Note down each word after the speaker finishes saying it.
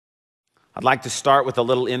I'd like to start with a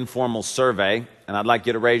little informal survey, and I'd like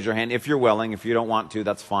you to raise your hand if you're willing. If you don't want to,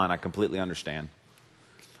 that's fine. I completely understand.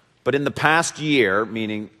 But in the past year,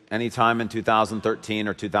 meaning any time in 2013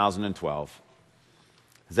 or 2012,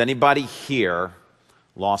 has anybody here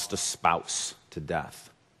lost a spouse to death?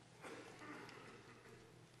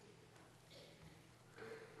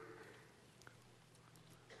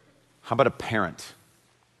 How about a parent?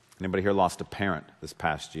 Anybody here lost a parent this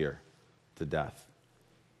past year to death?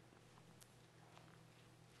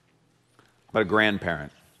 How about a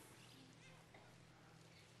grandparent?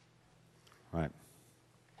 Right.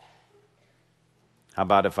 How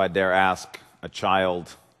about if I dare ask a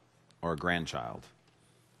child or a grandchild?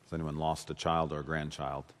 Has anyone lost a child or a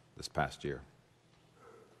grandchild this past year?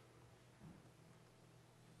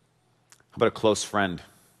 How about a close friend?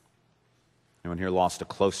 Anyone here lost a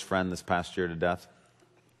close friend this past year to death?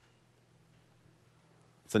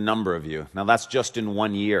 It's a number of you. Now that's just in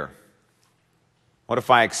 1 year. What if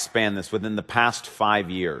I expand this? Within the past 5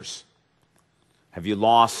 years, have you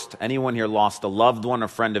lost, anyone here lost a loved one or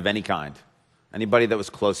friend of any kind? Anybody that was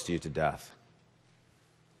close to you to death?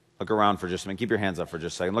 Look around for just a minute. Keep your hands up for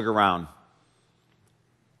just a second. Look around.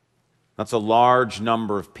 That's a large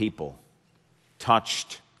number of people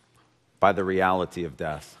touched by the reality of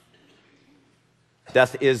death.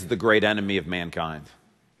 Death is the great enemy of mankind.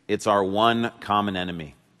 It's our one common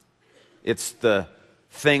enemy. It's the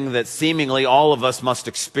thing that seemingly all of us must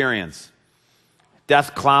experience.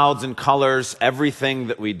 Death clouds and colors everything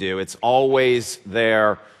that we do. It's always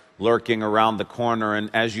there, lurking around the corner. And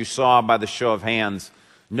as you saw by the show of hands,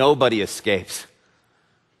 nobody escapes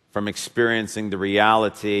from experiencing the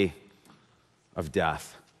reality of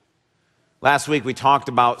death. Last week we talked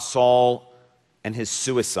about Saul and his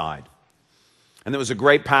suicide. And it was a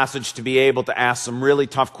great passage to be able to ask some really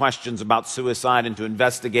tough questions about suicide and to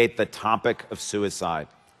investigate the topic of suicide.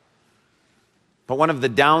 But one of the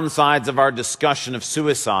downsides of our discussion of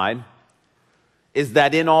suicide is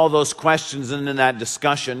that in all those questions and in that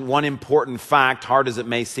discussion, one important fact, hard as it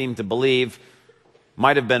may seem to believe,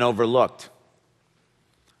 might have been overlooked.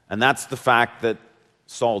 And that's the fact that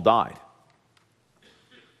Saul died.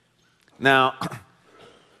 Now,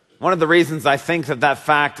 one of the reasons I think that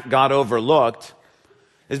fact got overlooked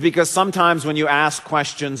is because sometimes when you ask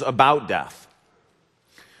questions about death,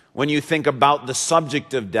 when you think about the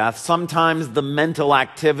subject of death, sometimes the mental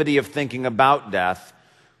activity of thinking about death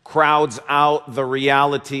crowds out the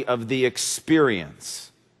reality of the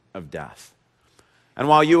experience of death. And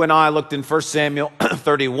while you and I looked in 1 Samuel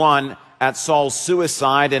 31 at Saul's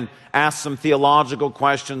suicide and asked some theological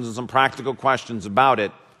questions and some practical questions about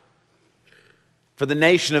it, for the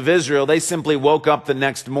nation of Israel, they simply woke up the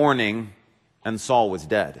next morning and Saul was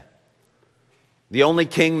dead. The only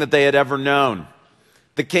king that they had ever known.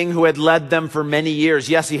 The king who had led them for many years.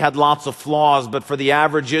 Yes, he had lots of flaws, but for the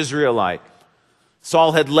average Israelite,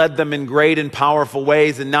 Saul had led them in great and powerful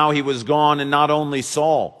ways, and now he was gone. And not only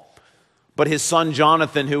Saul, but his son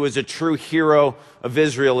Jonathan, who was a true hero of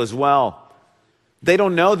Israel as well. They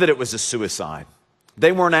don't know that it was a suicide.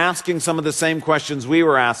 They weren't asking some of the same questions we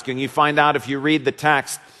were asking. You find out if you read the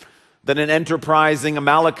text that an enterprising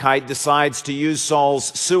Amalekite decides to use Saul's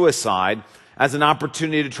suicide as an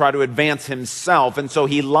opportunity to try to advance himself. And so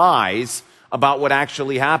he lies about what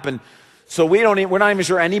actually happened. So we're not even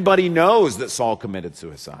sure anybody knows that Saul committed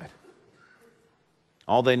suicide.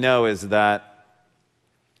 All they know is that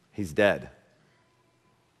he's dead.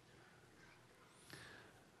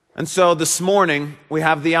 And so this morning, we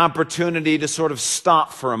have the opportunity to sort of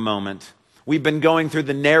stop for a moment. We've been going through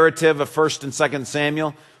the narrative of 1 and 2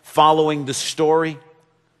 Samuel, following the story.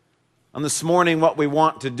 And this morning, what we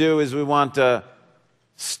want to do is we want to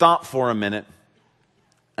stop for a minute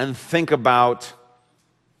and think about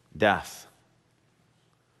death.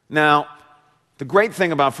 Now, the great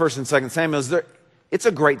thing about 1 and 2 Samuel is it's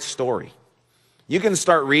a great story. You can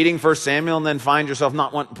start reading 1 Samuel and then find yourself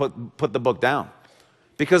not wanting to put the book down,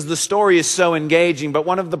 because the story is so engaging. But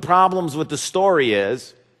one of the problems with the story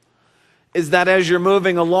is that as you're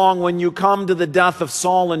moving along, when you come to the death of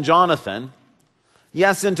Saul and Jonathan,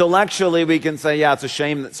 yes, intellectually we can say, yeah, it's a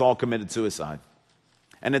shame that Saul committed suicide.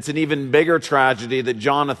 And it's an even bigger tragedy that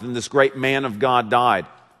Jonathan, this great man of God, died.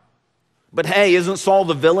 But hey, isn't Saul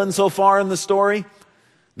the villain so far in the story?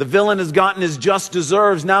 The villain has gotten his just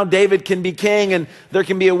deserves. Now David can be king, and there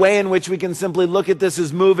can be a way in which we can simply look at this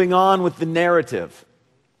as moving on with the narrative.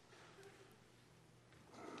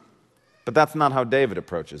 But that's not how David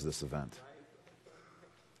approaches this event.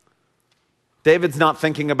 David's not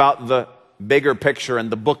thinking about the bigger picture and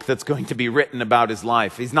the book that's going to be written about his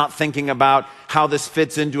life. He's not thinking about how this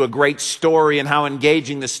fits into a great story and how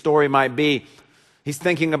engaging this story might be. He's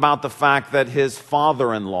thinking about the fact that his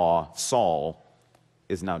father-in-law, Saul,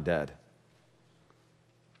 is now dead.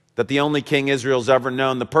 That the only king Israel's ever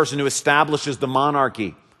known, the person who establishes the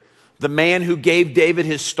monarchy, the man who gave David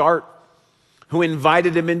his start, who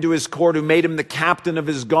invited him into his court, who made him the captain of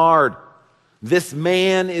his guard, this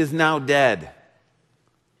man is now dead.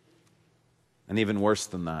 And even worse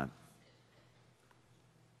than that,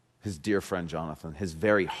 his dear friend Jonathan, his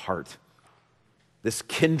very heart, this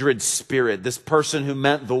kindred spirit, this person who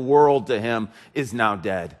meant the world to him, is now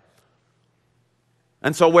dead.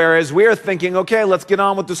 And so whereas we're thinking, okay, let's get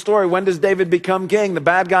on with the story. When does David become king? The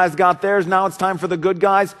bad guys got theirs, now it's time for the good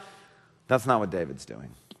guys. That's not what David's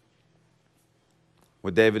doing.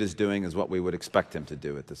 What David is doing is what we would expect him to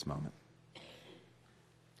do at this moment.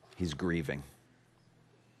 He's grieving.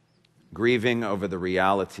 Grieving over the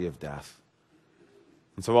reality of death.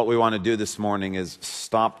 And so what we want to do this morning is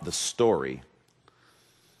stop the story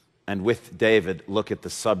and with David look at the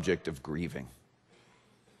subject of grieving.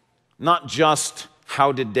 Not just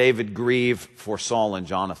how did David grieve for Saul and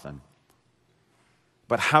Jonathan,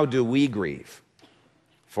 but how do we grieve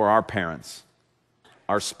for our parents,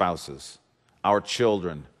 our spouses, our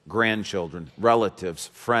children, grandchildren, relatives,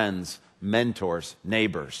 friends, mentors,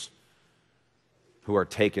 neighbors who are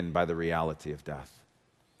taken by the reality of death.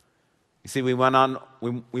 You see, we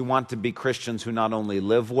want to be Christians who not only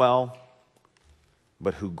live well,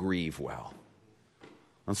 but who grieve well.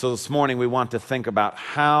 And so this morning we want to think about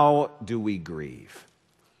how do we grieve?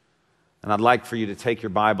 And I'd like for you to take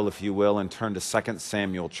your Bible, if you will, and turn to 2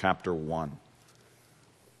 Samuel chapter 1.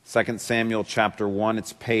 2 Samuel chapter 1,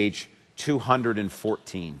 it's page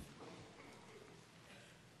 214.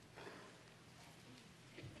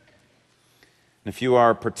 And if you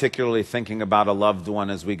are particularly thinking about a loved one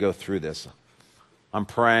as we go through this, I'm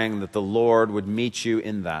praying that the Lord would meet you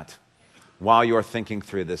in that while you're thinking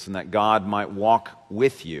through this, and that God might walk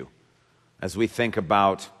with you as we think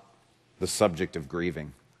about the subject of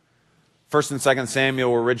grieving. 1 and 2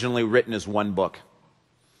 Samuel were originally written as one book.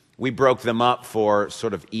 We broke them up for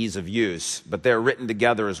sort of ease of use, but they're written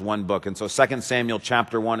together as one book. And so 2 Samuel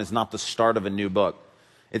chapter 1 is not the start of a new book.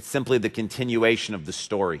 It's simply the continuation of the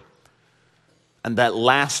story. And that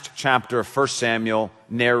last chapter of 1 Samuel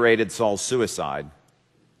narrated Saul's suicide.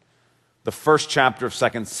 The first chapter of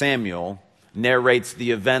 2 Samuel narrates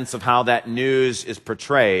the events of how that news is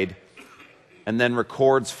portrayed, and then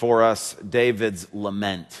records for us David's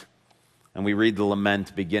lament. And we read the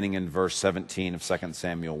lament beginning in verse 17 of 2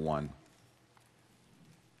 Samuel 1.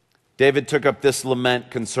 David took up this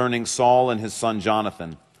lament concerning Saul and his son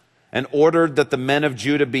Jonathan, and ordered that the men of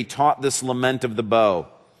Judah be taught this lament of the bow.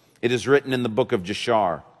 It is written in the book of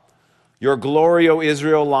Jashar. Your glory, O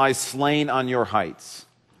Israel, lies slain on your heights.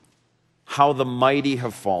 How the mighty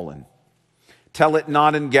have fallen. Tell it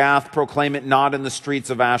not in Gath, proclaim it not in the streets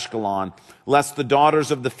of Ashkelon, lest the daughters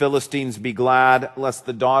of the Philistines be glad, lest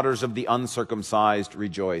the daughters of the uncircumcised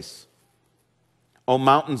rejoice. O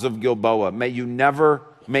mountains of Gilboa, may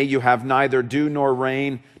you have neither dew nor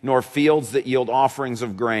rain, nor fields that yield offerings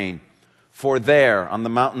of grain. For there, on the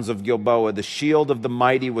mountains of Gilboa, the shield of the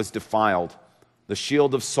mighty was defiled, the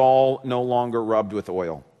shield of Saul no longer rubbed with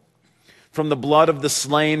oil. From the blood of the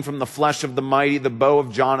slain, from the flesh of the mighty, the bow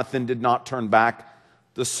of Jonathan did not turn back.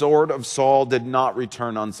 The sword of Saul did not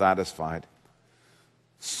return unsatisfied.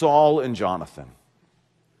 Saul and Jonathan,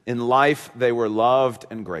 in life they were loved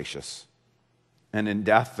and gracious, and in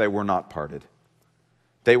death they were not parted.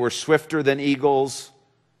 They were swifter than eagles,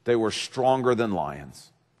 they were stronger than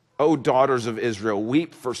lions. O daughters of Israel,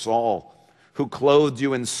 weep for Saul, who clothed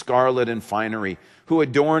you in scarlet and finery, who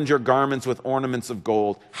adorned your garments with ornaments of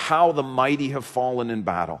gold. How the mighty have fallen in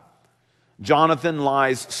battle. Jonathan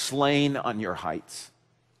lies slain on your heights.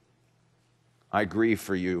 I grieve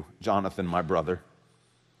for you, Jonathan, my brother.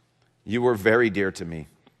 You were very dear to me.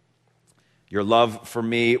 Your love for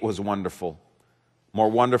me was wonderful, more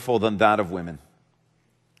wonderful than that of women.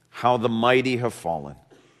 How the mighty have fallen.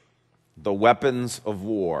 The weapons of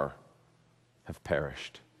war have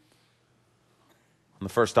perished. And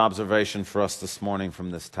the first observation for us this morning from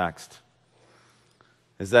this text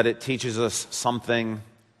is that it teaches us something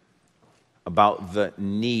about the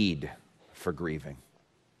need for grieving.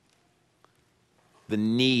 The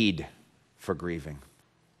need for grieving.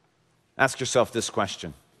 Ask yourself this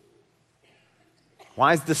question.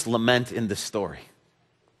 Why is this lament in this story?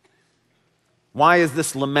 Why is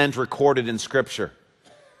this lament recorded in Scripture?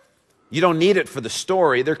 You don't need it for the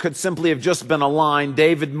story. There could simply have just been a line,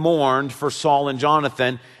 David mourned for Saul and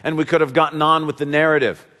Jonathan, and we could have gotten on with the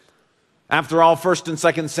narrative. After all, 1 and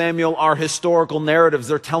 2 Samuel are historical narratives.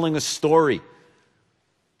 They're telling a story.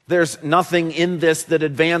 There's nothing in this that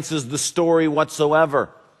advances the story whatsoever.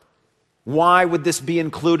 Why would this be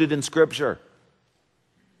included in Scripture?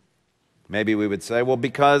 Maybe we would say, well,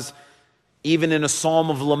 because even in a psalm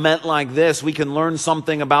of lament like this, we can learn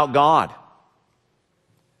something about God.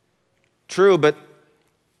 True, but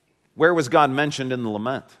where was God mentioned in the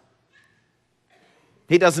lament?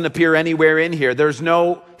 He doesn't appear anywhere in here.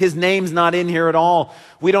 His name's not in here at all.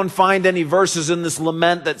 We don't find any verses in this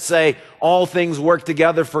lament that say, all things work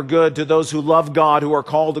together for good to those who love God, who are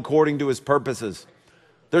called according to his purposes.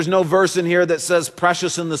 There's no verse in here that says,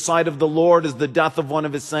 precious in the sight of the Lord is the death of one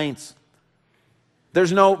of his saints.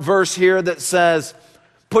 There's no verse here that says,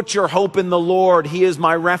 put your hope in the Lord. He is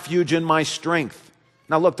my refuge and my strength.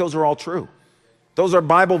 Now look, those are all true. Those are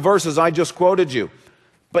Bible verses I just quoted you.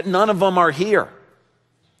 But none of them are here.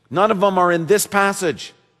 None of them are in this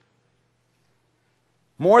passage.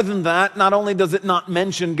 More than that, not only does it not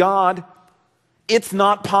mention God, it's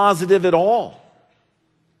not positive at all.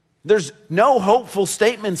 There's no hopeful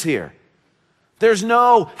statements here. There's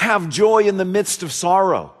no have joy in the midst of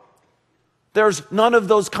sorrow. There's none of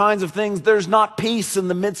those kinds of things. There's not peace in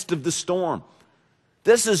the midst of the storm.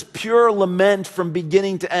 This is pure lament from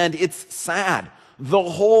beginning to end. It's sad the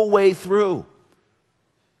whole way through.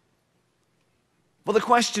 Well, the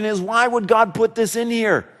question is, why would God put this in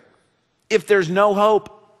here? If there's no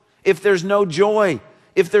hope, if there's no joy,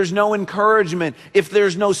 if there's no encouragement, if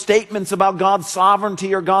there's no statements about God's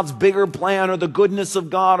sovereignty or God's bigger plan or the goodness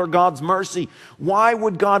of God or God's mercy, why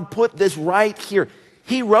would God put this right here?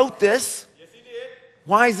 He wrote this. Yes, he did.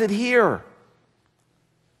 Why is it here?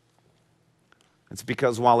 It's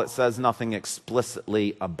because while it says nothing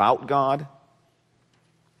explicitly about God,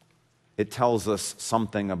 it tells us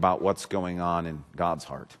something about what's going on in God's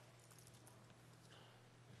heart.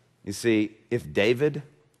 You see, if David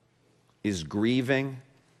is grieving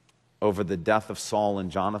over the death of Saul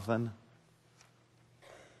and Jonathan,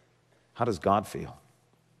 how does God feel?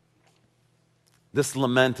 This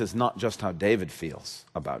lament is not just how David feels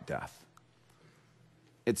about death.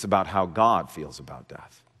 It's about how God feels about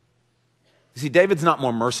death. You see, David's not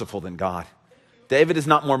more merciful than God. David is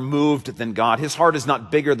not more moved than God. His heart is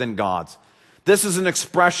not bigger than God's. This is an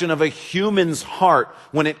expression of a human's heart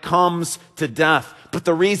when it comes to death. But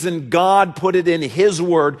the reason God put it in his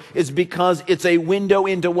word is because it's a window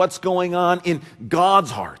into what's going on in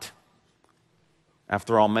God's heart.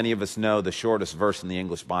 After all, many of us know the shortest verse in the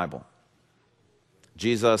English Bible.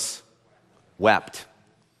 Jesus wept.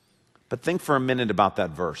 But think for a minute about that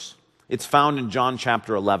verse. It's found in John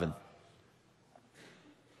chapter 11.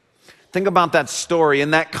 Think about that story.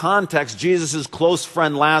 In that context, Jesus' close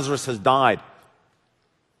friend Lazarus has died.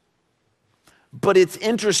 But it's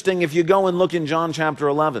interesting if you go and look in John chapter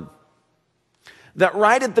 11, that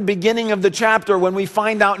right at the beginning of the chapter, when we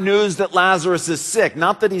find out news that Lazarus is sick,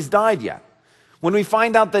 not that he's died yet, when we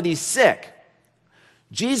find out that he's sick,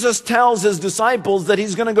 Jesus tells his disciples that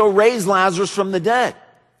he's going to go raise Lazarus from the dead.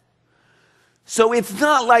 So it's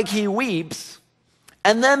not like he weeps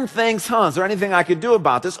and then thinks, is there anything I could do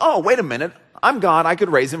about this? Oh, wait a minute. I'm God. I could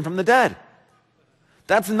raise him from the dead.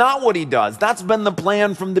 That's not what he does. That's been the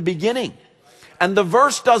plan from the beginning. And the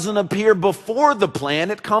verse doesn't appear before the plan.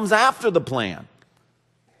 It comes after the plan.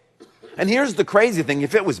 And here's the crazy thing.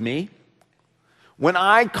 If it was me, when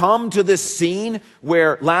I come to this scene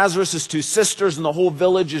where Lazarus' two sisters and the whole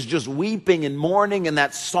village is just weeping and mourning and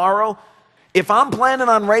that sorrow, if I'm planning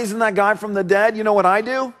on raising that guy from the dead, you know what I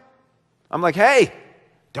do? I'm like, hey,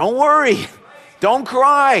 don't worry. Don't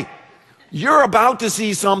cry. You're about to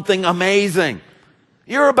see something amazing.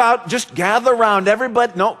 You're about, just gather around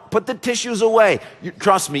everybody. No, put the tissues away.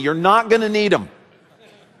 Trust me, you're not going to need them.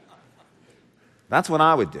 That's what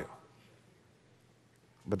I would do.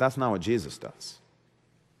 But that's not what Jesus does.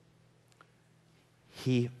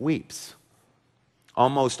 He weeps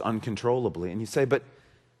almost uncontrollably. And you say, but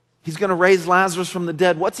he's going to raise Lazarus from the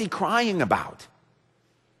dead. What's he crying about?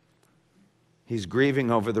 He's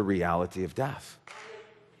grieving over the reality of death.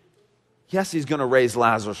 Yes, he's going to raise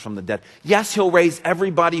Lazarus from the dead. Yes, he'll raise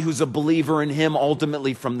everybody who's a believer in him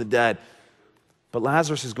ultimately from the dead. But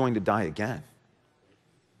Lazarus is going to die again.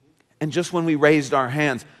 And just when we raised our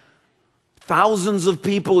hands, thousands of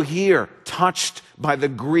people here touched by the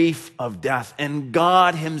grief of death. And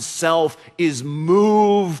God himself is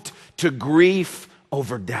moved to grief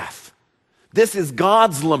over death. This is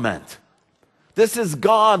God's lament. This is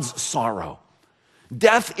God's sorrow.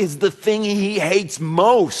 Death is the thing he hates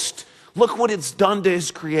most. Look what it's done to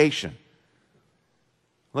his creation.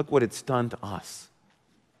 Look what it's done to us.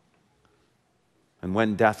 And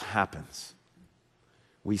when death happens,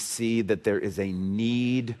 we see that there is a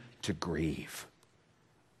need to grieve.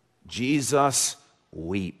 Jesus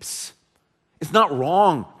weeps. It's not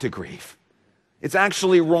wrong to grieve. It's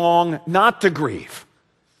actually wrong not to grieve.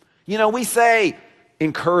 You know, we say,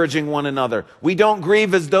 encouraging one another, we don't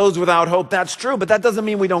grieve as those without hope. That's true, but that doesn't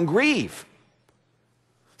mean we don't grieve.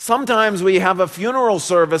 Sometimes we have a funeral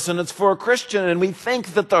service and it's for a Christian, and we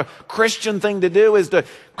think that the Christian thing to do is to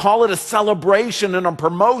call it a celebration and a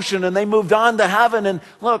promotion, and they moved on to heaven. And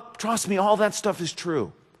look, trust me, all that stuff is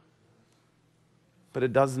true. But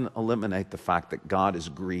it doesn't eliminate the fact that God is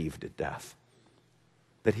grieved at death,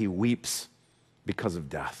 that he weeps because of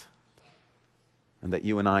death, and that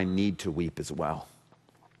you and I need to weep as well.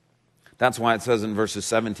 That's why it says in verses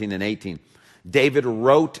 17 and 18, David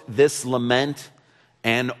wrote this lament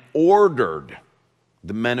and ordered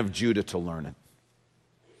the men of Judah to learn it.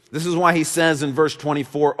 This is why he says in verse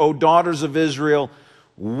 24, O daughters of Israel,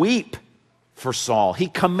 weep for Saul. He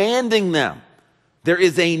commanding them. There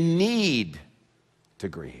is a need to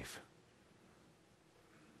grieve.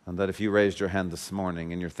 And that if you raised your hand this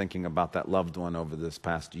morning and you're thinking about that loved one over this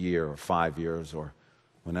past year or 5 years or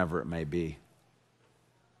whenever it may be,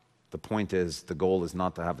 the point is, the goal is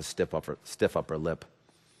not to have a stiff upper lip.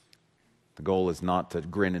 The goal is not to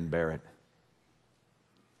grin and bear it.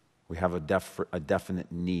 We have a definite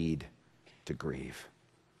need to grieve.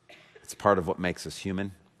 It's part of what makes us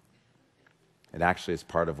human. It actually is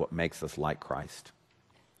part of what makes us like Christ,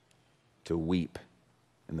 to weep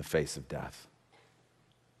in the face of death.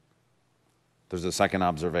 There's a second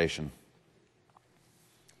observation,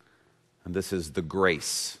 and this is the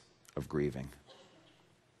grace of grieving.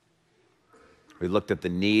 We looked at the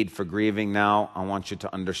need for grieving. Now I want you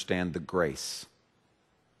to understand the grace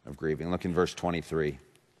of grieving. Look in verse 23.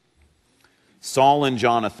 Saul and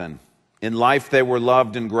Jonathan, in life they were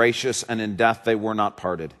loved and gracious, and in death they were not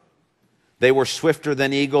parted. They were swifter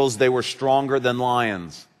than eagles, they were stronger than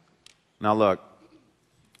lions. Now look,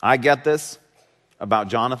 I get this about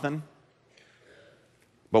Jonathan,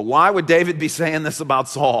 but why would David be saying this about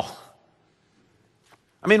Saul?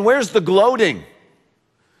 I mean, where's the gloating?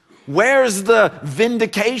 Where's the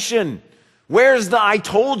vindication? Where's the I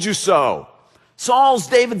told you so? Saul's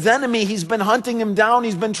David's enemy. He's been hunting him down.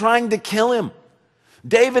 He's been trying to kill him.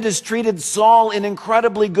 David has treated Saul in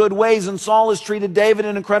incredibly good ways, and Saul has treated David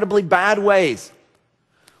in incredibly bad ways.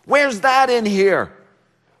 Where's that in here?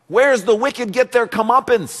 Where's the wicked get their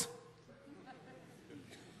comeuppance?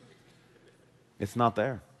 It's not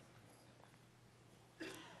there.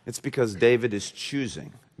 It's because David is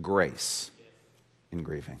choosing grace in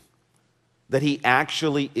grieving. That he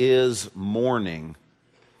actually is mourning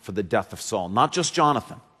for the death of Saul. Not just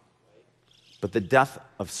Jonathan, but the death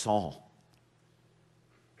of Saul.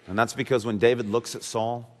 And that's because when David looks at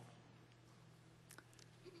Saul,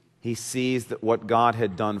 he sees that what God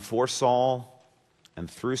had done for Saul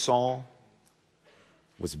and through Saul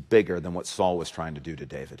was bigger than what Saul was trying to do to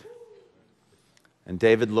David. And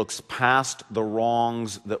David looks past the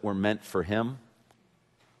wrongs that were meant for him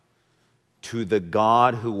to the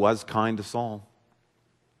God who was kind to Saul.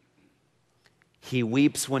 He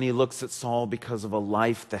weeps when he looks at Saul because of a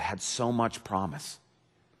life that had so much promise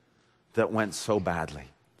that went so badly.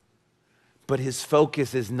 But his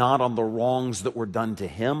focus is not on the wrongs that were done to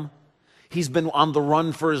him. He's been on the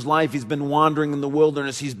run for his life. He's been wandering in the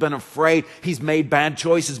wilderness. He's been afraid. He's made bad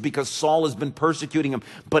choices because Saul has been persecuting him.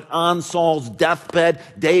 But on Saul's deathbed,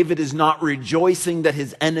 David is not rejoicing that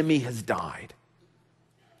his enemy has died.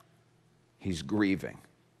 He's grieving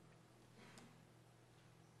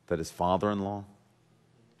that his father-in-law,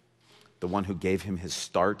 the one who gave him his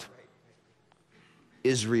start,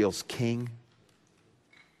 Israel's king,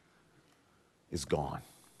 is gone.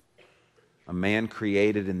 A man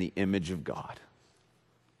created in the image of God,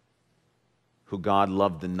 who God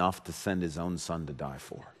loved enough to send his own son to die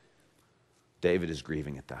for. David is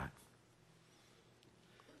grieving at that.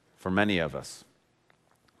 For many of us,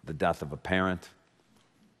 the death of a parent,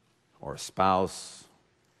 or a spouse,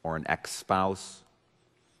 or an ex-spouse,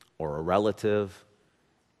 or a relative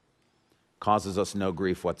causes us no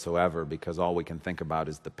grief whatsoever because all we can think about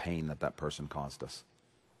is the pain that that person caused us.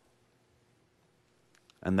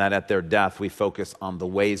 And that at their death we focus on the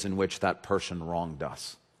ways in which that person wronged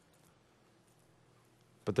us.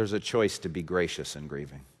 But there's a choice to be gracious in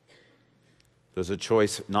grieving. There's a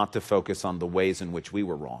choice not to focus on the ways in which we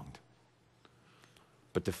were wronged,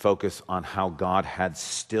 but to focus on how God had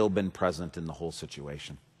still been present in the whole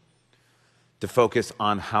situation. To focus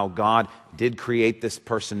on how God did create this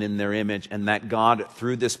person in their image, and that God,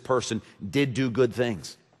 through this person, did do good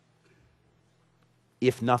things.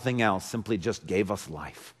 If nothing else, simply just gave us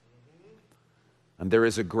life. And there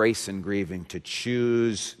is a grace in grieving to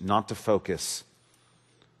choose not to focus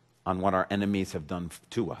on what our enemies have done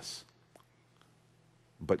to us,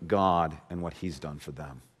 but God and what he's done for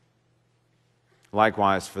them.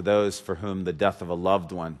 Likewise, for those for whom the death of a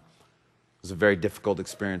loved one was a very difficult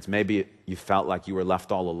experience, maybe you felt like you were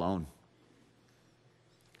left all alone.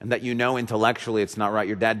 And that you know intellectually it's not right.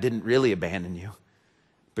 Your dad didn't really abandon you.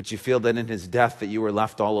 But you feel that in his death that you were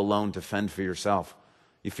left all alone to fend for yourself.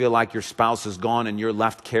 You feel like your spouse is gone and you're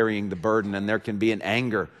left carrying the burden, and there can be an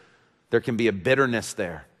anger. There can be a bitterness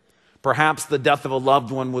there. Perhaps the death of a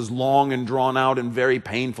loved one was long and drawn out and very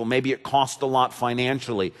painful. Maybe it cost a lot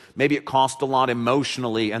financially. Maybe it cost a lot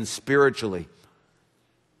emotionally and spiritually.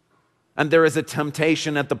 And there is a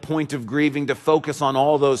temptation at the point of grieving to focus on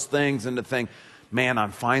all those things and to think, man,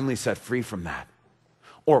 I'm finally set free from that.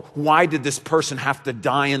 Or why did this person have to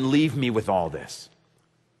die and leave me with all this?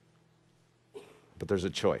 But there's a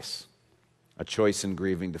choice in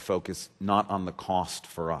grieving to focus not on the cost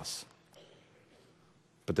for us,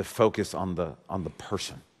 but to focus on the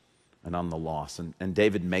person and on the loss. And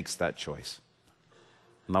David makes that choice.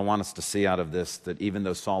 And I want us to see out of this that even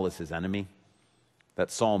though Saul is his enemy,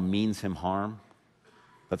 that Saul means him harm,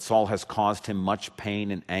 that Saul has caused him much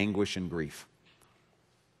pain and anguish and grief,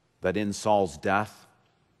 that in Saul's death,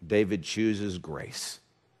 David chooses grace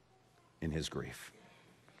in his grief.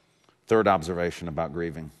 Third observation about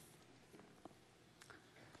grieving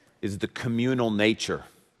is the communal nature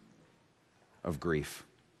of grief.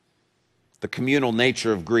 The communal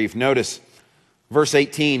nature of grief. Notice verse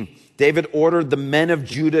 18, David ordered the men of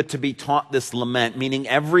Judah to be taught this lament, meaning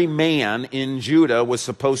every man in Judah was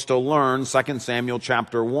supposed to learn 2 Samuel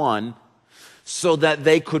chapter 1 so that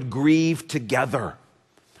they could grieve together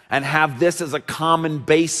and have this as a common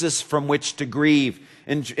basis from which to grieve.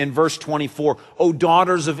 In verse 24, O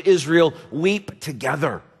daughters of Israel, weep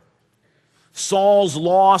together. Saul's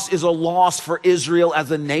loss is a loss for Israel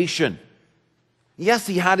as a nation. Yes,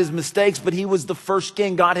 he had his mistakes, but he was the first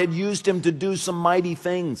king. God had used him to do some mighty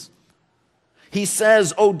things. He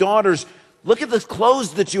says, O daughters, look at the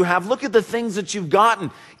clothes that you have. Look at the things that you've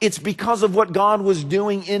gotten. It's because of what God was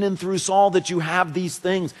doing in and through Saul that you have these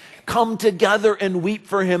things. Come together and weep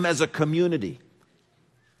for him as a community.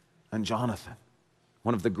 And Jonathan,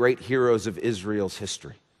 one of the great heroes of Israel's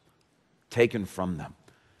history, taken from them.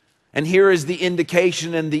 And here is the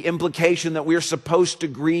indication and the implication that we're supposed to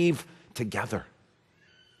grieve together.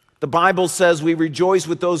 The Bible says we rejoice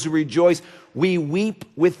with those who rejoice. We weep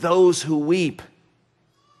with those who weep.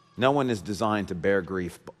 No one is designed to bear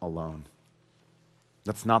grief alone.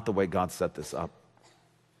 That's not the way God set this up.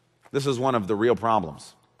 This is one of the real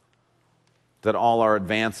problems that all our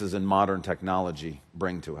advances in modern technology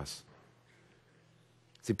bring to us.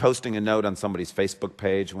 See, posting a note on somebody's Facebook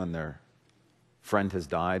page when their friend has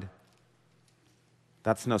died,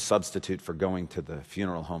 that's no substitute for going to the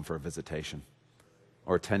funeral home for a visitation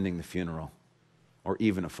or attending the funeral or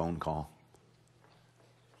even a phone call.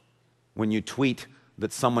 When you tweet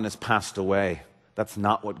that someone has passed away, that's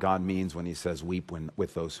not what God means when he says weep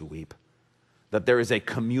with those who weep. That there is a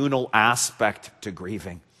communal aspect to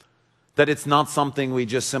grieving. That it's not something we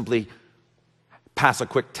just simply pass a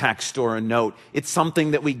quick text or a note. It's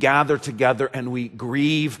something that we gather together and we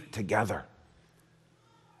grieve together.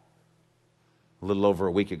 A little over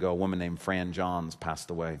a week ago, a woman named Fran Johns passed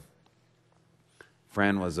away.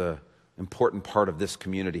 Fran was an important part of this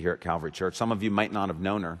community here at Calvary Church. Some of you might not have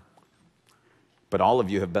known her, but all of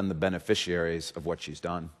you have been the beneficiaries of what she's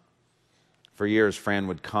done. For years, Fran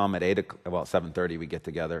would come at 7:30 we get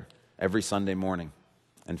together every Sunday morning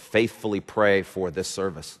and faithfully pray for this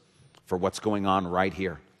service, for what's going on right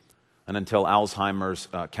here. And until Alzheimer's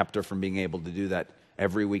kept her from being able to do that,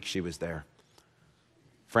 every week she was there.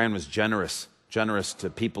 Fran was generous to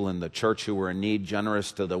people in the church who were in need,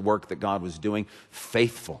 generous to the work that God was doing,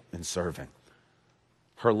 faithful in serving.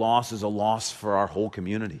 Her loss is a loss for our whole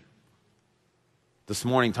community. This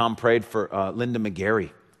morning, Tom prayed for Linda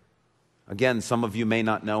McGarry. Again, some of you may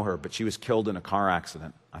not know her, but she was killed in a car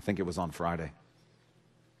accident. I think it was on Friday.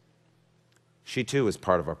 She too is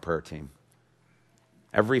part of our prayer team.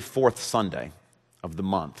 Every fourth Sunday of the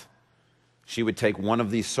month, she would take one of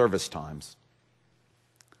these service times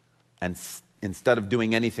and instead of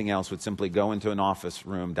doing anything else, would simply go into an office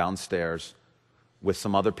room downstairs with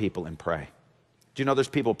some other people and pray. Do you know there's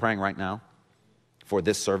people praying right now for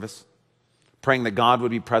this service? Praying that God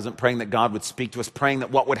would be present, praying that God would speak to us, praying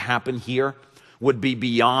that what would happen here would be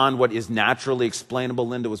beyond what is naturally explainable.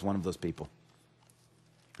 Linda was one of those people.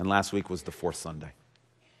 And last week was the fourth Sunday.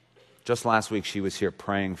 Just last week, she was here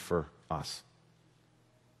praying for us.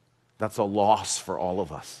 That's a loss for all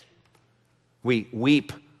of us. We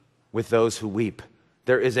weep with those who weep.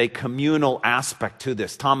 There is a communal aspect to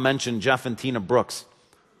this. Tom mentioned Jeff and Tina Brooks.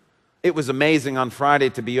 It was amazing on Friday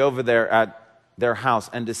to be over there at their house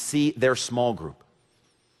and to see their small group,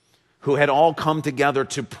 who had all come together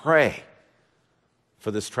to pray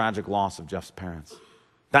for this tragic loss of Jeff's parents.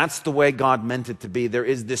 That's the way God meant it to be. There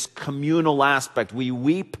is this communal aspect. We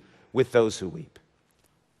weep with those who weep.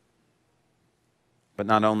 But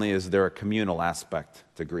not only is there a communal aspect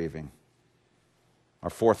to grieving, our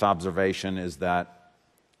fourth observation is that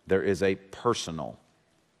there is a personal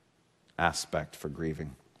aspect for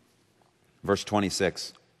grieving. Verse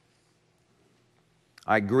 26,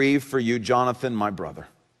 I grieve for you, Jonathan, my brother.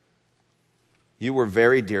 You were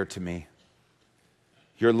very dear to me.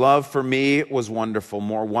 Your love for me was wonderful,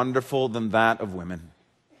 more wonderful than that of women.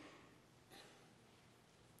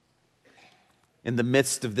 In the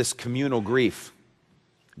midst of this communal grief,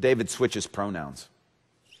 David switches pronouns.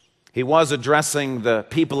 He was addressing the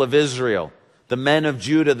people of Israel, the men of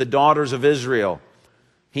Judah, the daughters of Israel.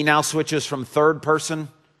 He now switches from third person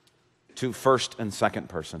to first and second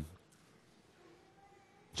person.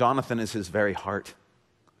 Jonathan is his very heart.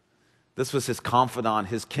 This was his confidant,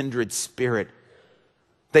 his kindred spirit.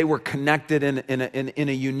 They were connected in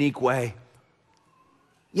a unique way.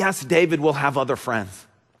 Yes, David will have other friends.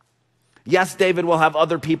 Yes, David will have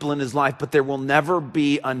other people in his life, but there will never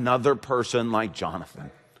be another person like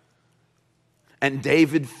Jonathan. And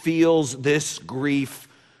David feels this grief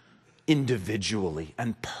individually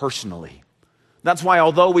and personally. That's why,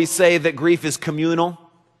 although we say that grief is communal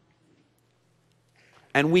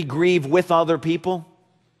and we grieve with other people,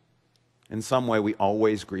 in some way we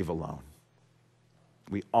always grieve alone.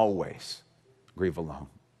 We always grieve alone.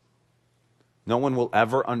 No one will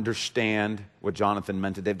ever understand what Jonathan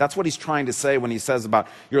meant to David. That's what he's trying to say when he says about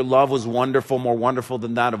your love was wonderful, more wonderful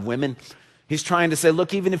than that of women. He's trying to say,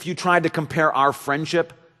 look, even if you tried to compare our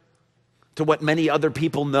friendship to what many other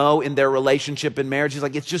people know in their relationship and marriage, he's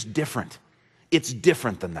like, it's just different. It's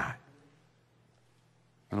different than that.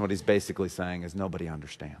 And what he's basically saying is nobody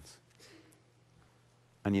understands.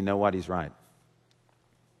 And you know what? He's right.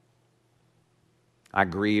 I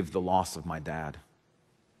grieve the loss of my dad.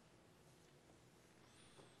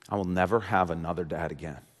 I will never have another dad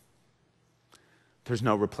again. There's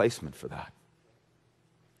no replacement for that.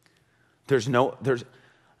 There's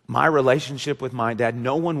my relationship with my dad,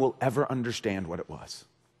 no one will ever understand what it was.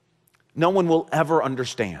 No one will ever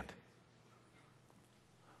understand.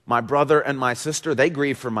 My brother and my sister, they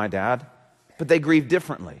grieve for my dad, but they grieve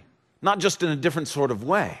differently. Not just in a different sort of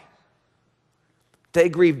way. They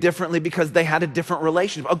grieve differently because they had a different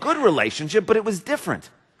relationship. A good relationship, but it was different.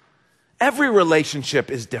 Every relationship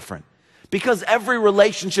is different because every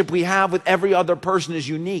relationship we have with every other person is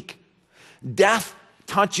unique. Death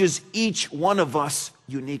touches each one of us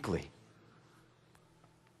uniquely.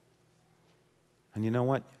 And you know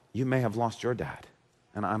what? You may have lost your dad,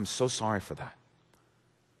 and I'm so sorry for that.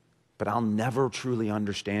 But I'll never truly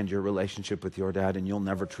understand your relationship with your dad, and you'll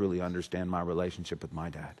never truly understand my relationship with my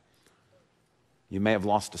dad. You may have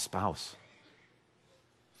lost a spouse.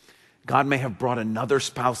 God may have brought another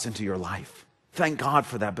spouse into your life. Thank God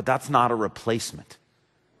for that, but that's not a replacement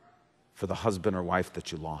for the husband or wife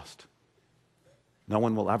that you lost. No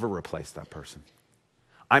one will ever replace that person.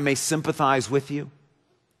 I may sympathize with you,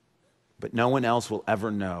 but no one else will ever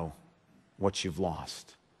know what you've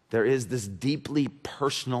lost. There is this deeply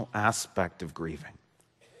personal aspect of grieving.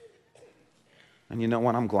 And you know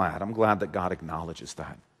what? I'm glad. I'm glad that God acknowledges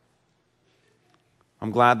that.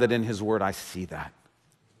 I'm glad that in His Word I see that.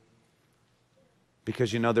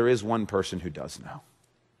 Because, you know, there is one person who does know.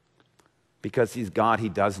 Because He's God, He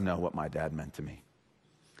does know what my dad meant to me.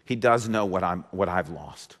 He does know what I've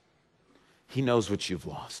lost. He knows what you've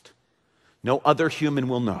lost. No other human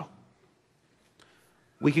will know.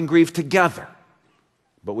 We can grieve together,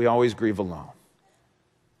 but we always grieve alone.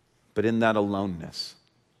 But in that aloneness,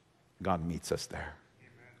 God meets us there.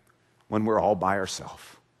 When we're all by ourselves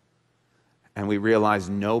and we realize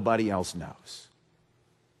nobody else knows,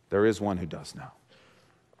 there is one who does know.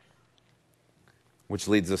 Which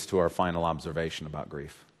leads us to our final observation about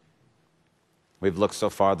grief. We've looked so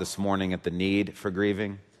far this morning at the need for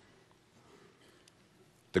grieving,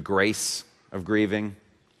 the grace of grieving,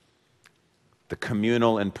 the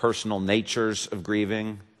communal and personal natures of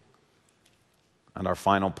grieving, and our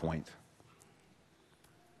final point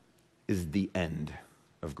is the end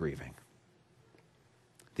of grieving.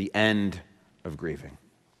 The end of grieving.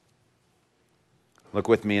 Look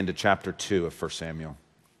with me into chapter 2 of 1 Samuel.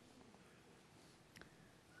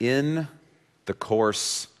 In the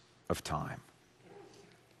course of time,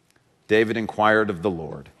 David inquired of the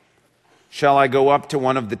Lord, "Shall I go up to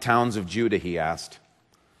one of the towns of Judah?" he asked.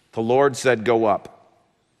 The Lord said, "Go up."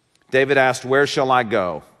 David asked, "Where shall I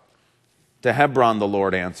go?" "To Hebron," the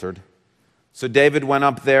Lord answered. So David went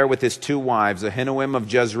up there with his 2 wives, Ahinoam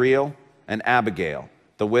of Jezreel and Abigail,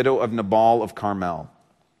 the widow of Nabal of Carmel.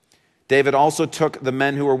 David also took the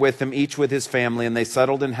men who were with him, each with his family, and they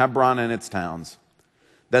settled in Hebron and its towns.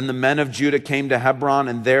 Then the men of Judah came to Hebron,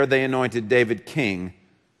 and there they anointed David king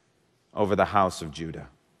over the house of Judah.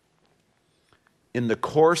 In the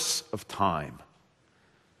course of time,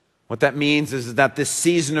 what that means is that this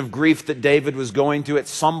season of grief that David was going through, at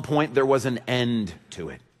some point there was an end to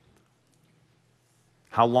it.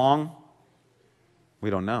 How long? We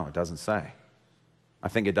don't know. It doesn't say. I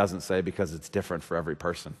think it doesn't say because it's different for every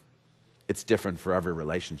person. It's different for every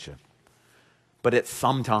relationship. But at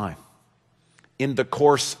some time, in the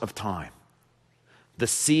course of time, the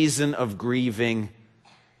season of grieving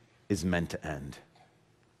is meant to end.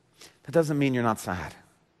 That doesn't mean you're not sad.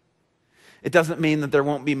 It doesn't mean that there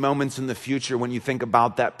won't be moments in the future when you think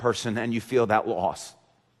about that person and you feel that loss.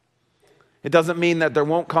 It doesn't mean that there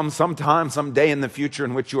won't come some day in the future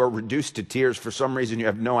in which you are reduced to tears for some reason you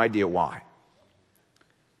have no idea why.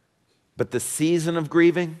 But the season of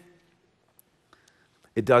grieving,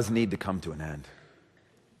 it does need to come to an end.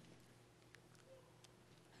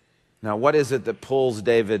 Now, what is it that pulls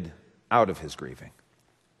David out of his grieving?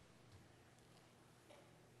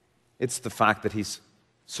 It's the fact that he's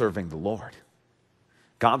serving the Lord.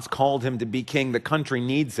 God's called him to be king. The country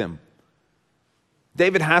needs him.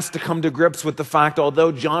 David has to come to grips with the fact,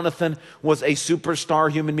 although Jonathan was a superstar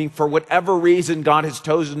human being, for whatever reason, God has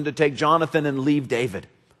chosen to take Jonathan and leave David.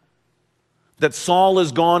 That Saul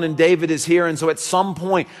is gone and David is here. And so at some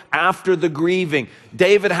point after the grieving,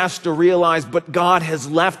 David has to realize, but God has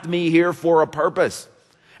left me here for a purpose.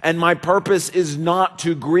 And my purpose is not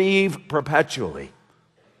to grieve perpetually.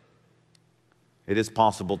 It is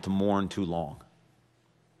possible to mourn too long.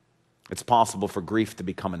 It's possible for grief to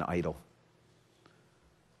become an idol,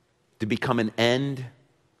 to become an end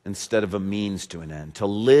instead of a means to an end, to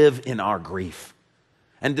live in our grief,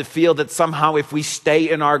 and to feel that somehow if we stay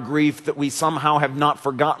in our grief, that we somehow have not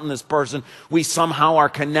forgotten this person, we somehow are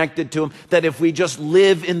connected to him, that if we just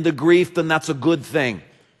live in the grief, then that's a good thing.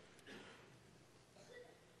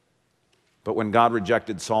 But when God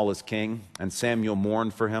rejected Saul as king and Samuel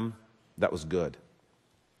mourned for him, that was good.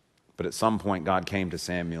 But at some point, God came to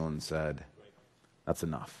Samuel and said, that's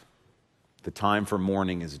enough. The time for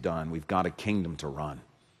mourning is done. We've got a kingdom to run.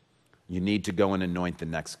 You need to go and anoint the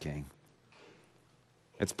next king.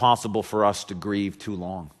 It's possible for us to grieve too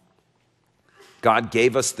long. God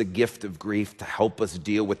gave us the gift of grief to help us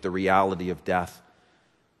deal with the reality of death,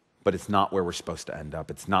 but it's not where we're supposed to end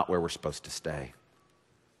up. It's not where we're supposed to stay.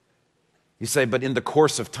 You say, but in the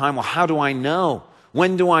course of time, well, how do I know?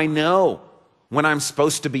 When do I know when I'm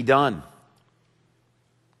supposed to be done?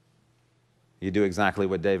 You do exactly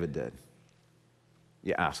what David did.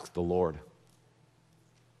 You ask the Lord.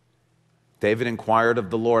 David inquired of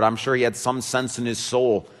the Lord. I'm sure he had some sense in his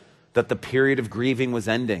soul that the period of grieving was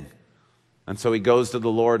ending. And so he goes to the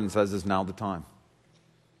Lord and says, is now the time.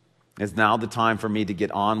 Is now the time for me to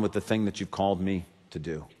get on with the thing that you've called me to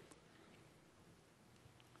do.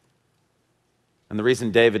 And the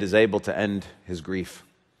reason David is able to end his grief,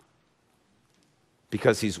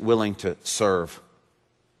 because he's willing to serve.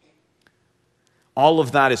 All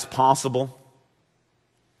of that is possible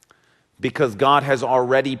because God has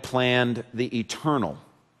already planned the eternal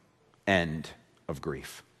end of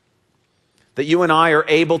grief. That you and I are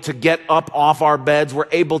able to get up off our beds, we're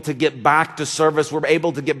able to get back to service, we're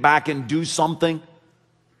able to get back and do something.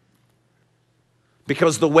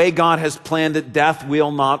 Because the way God has planned it, death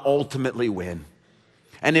will not ultimately win.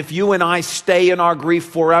 And if you and I stay in our grief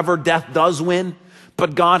forever, death does win.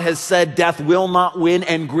 But God has said death will not win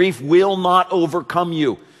and grief will not overcome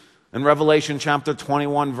you. In Revelation chapter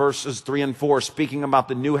 21, verses 3 and 4, speaking about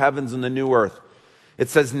the new heavens and the new earth, it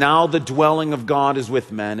says, now the dwelling of God is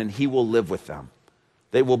with men, and he will live with them.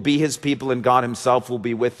 They will be his people, and God himself will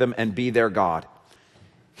be with them and be their God.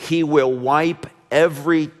 He will wipe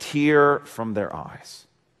every tear from their eyes.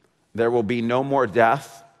 There will be no more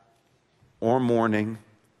death, or mourning,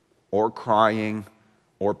 or crying,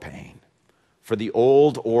 or pain. For the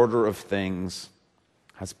old order of things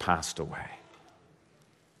has passed away.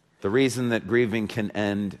 The reason that grieving can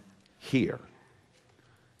end here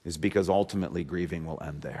is because ultimately grieving will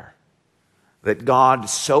end there. That God,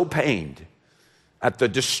 so pained at the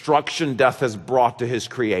destruction death has brought to his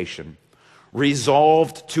creation,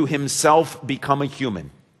 resolved to himself become a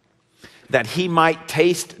human, that he might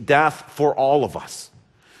taste death for all of us,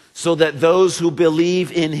 so that those who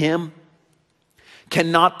believe in him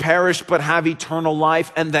cannot perish but have eternal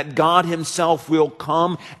life, and that God himself will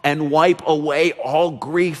come and wipe away all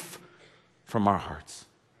grief from our hearts.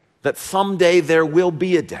 That someday there will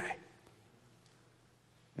be a day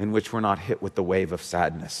in which we're not hit with the wave of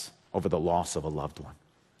sadness over the loss of a loved one.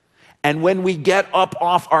 And when we get up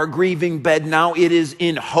off our grieving bed now, it is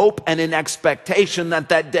in hope and in expectation that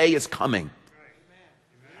that day is coming.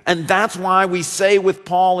 And that's why we say with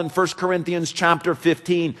Paul in 1 Corinthians chapter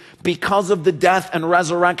 15, because of the death and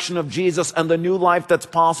resurrection of Jesus and the new life that's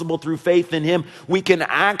possible through faith in him, we can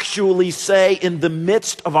actually say in the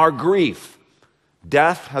midst of our grief,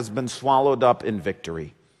 death has been swallowed up in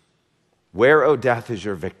victory. Where, O death, is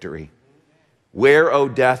your victory? Where, O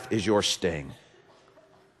death, is your sting?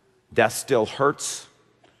 Death still hurts,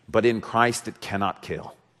 but in Christ it cannot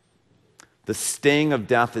kill. The sting of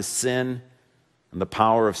death is sin, and the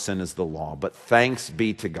power of sin is the law. But thanks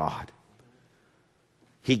be to God.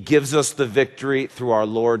 He gives us the victory through our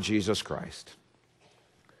Lord Jesus Christ.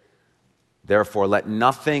 Therefore, let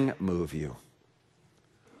nothing move you.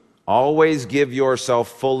 Always give yourself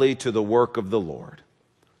fully to the work of the Lord,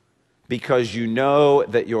 because you know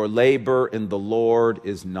that your labor in the Lord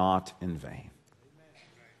is not in vain.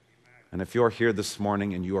 And if you're here this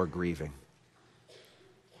morning and you are grieving,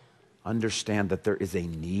 understand that there is a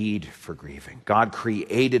need for grieving. God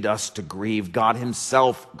created us to grieve. God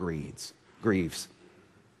himself grieves.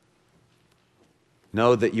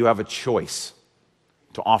 Know that you have a choice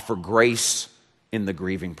to offer grace in the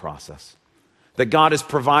grieving process. That God has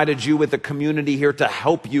provided you with a community here to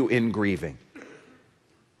help you in grieving.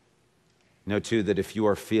 Know too that if you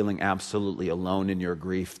are feeling absolutely alone in your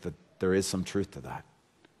grief, that there is some truth to that.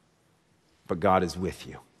 But God is with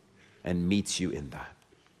you and meets you in that.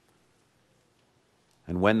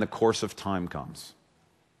 And when the course of time comes,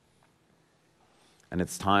 and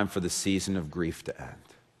it's time for the season of grief to end,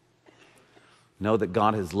 know that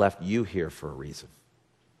God has left you here for a reason.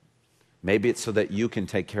 Maybe it's so that you can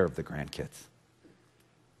take care of the grandkids.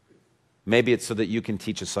 Maybe it's so that you can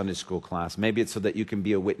teach a Sunday school class. Maybe it's so that you can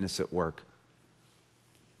be a witness at work.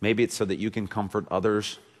 Maybe it's so that you can comfort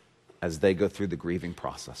others as they go through the grieving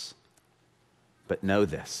process. But know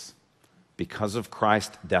this, because of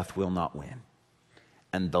Christ, death will not win.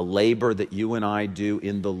 And the labor that you and I do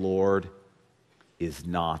in the Lord is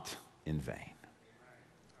not in vain.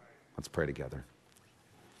 Let's pray together.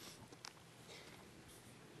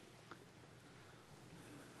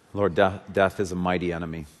 Lord, death is a mighty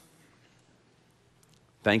enemy.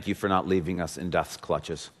 Thank you for not leaving us in death's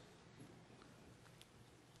clutches.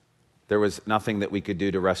 There was nothing that we could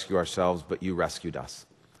do to rescue ourselves, but you rescued us.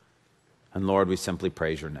 And Lord, we simply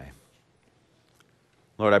praise your name.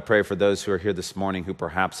 Lord, I pray for those who are here this morning who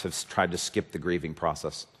perhaps have tried to skip the grieving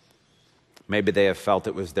process. Maybe they have felt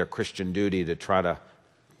it was their Christian duty to try to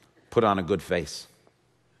put on a good face.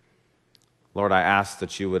 Lord, I ask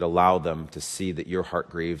that you would allow them to see that your heart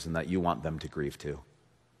grieves and that you want them to grieve too.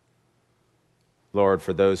 Lord,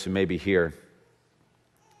 for those who may be here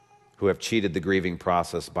who have cheated the grieving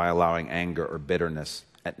process by allowing anger or bitterness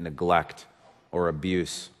at neglect or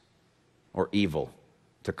abuse or evil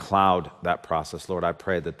to cloud that process, Lord, I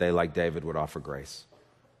pray that they, like David, would offer grace.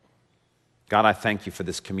 God, I thank you for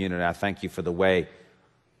this community. I thank you for the way,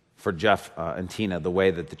 for Jeff and Tina, the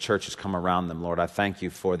way that the church has come around them, Lord. I thank you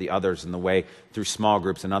for the others and the way through small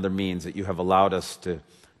groups and other means that you have allowed us to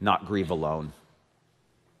not grieve alone.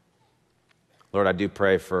 Lord, I do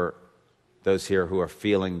pray for those here who are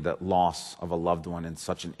feeling the loss of a loved one in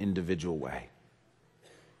such an individual way.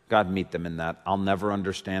 God, meet them in that. I'll never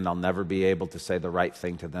understand. I'll never be able to say the right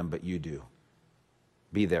thing to them, but you do.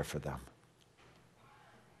 Be there for them.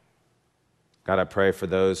 God, I pray for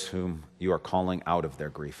those whom you are calling out of their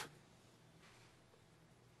grief.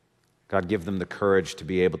 God, give them the courage to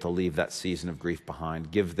be able to leave that season of grief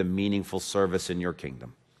behind. Give them meaningful service in your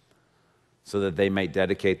kingdom so that they may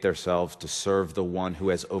dedicate themselves to serve the one who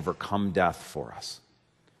has overcome death for us.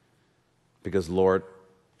 Because, Lord,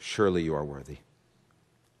 surely you are worthy.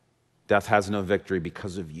 Death has no victory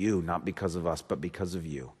because of you, not because of us, but because of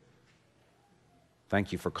you.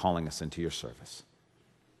 Thank you for calling us into your service.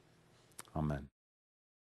 Amen.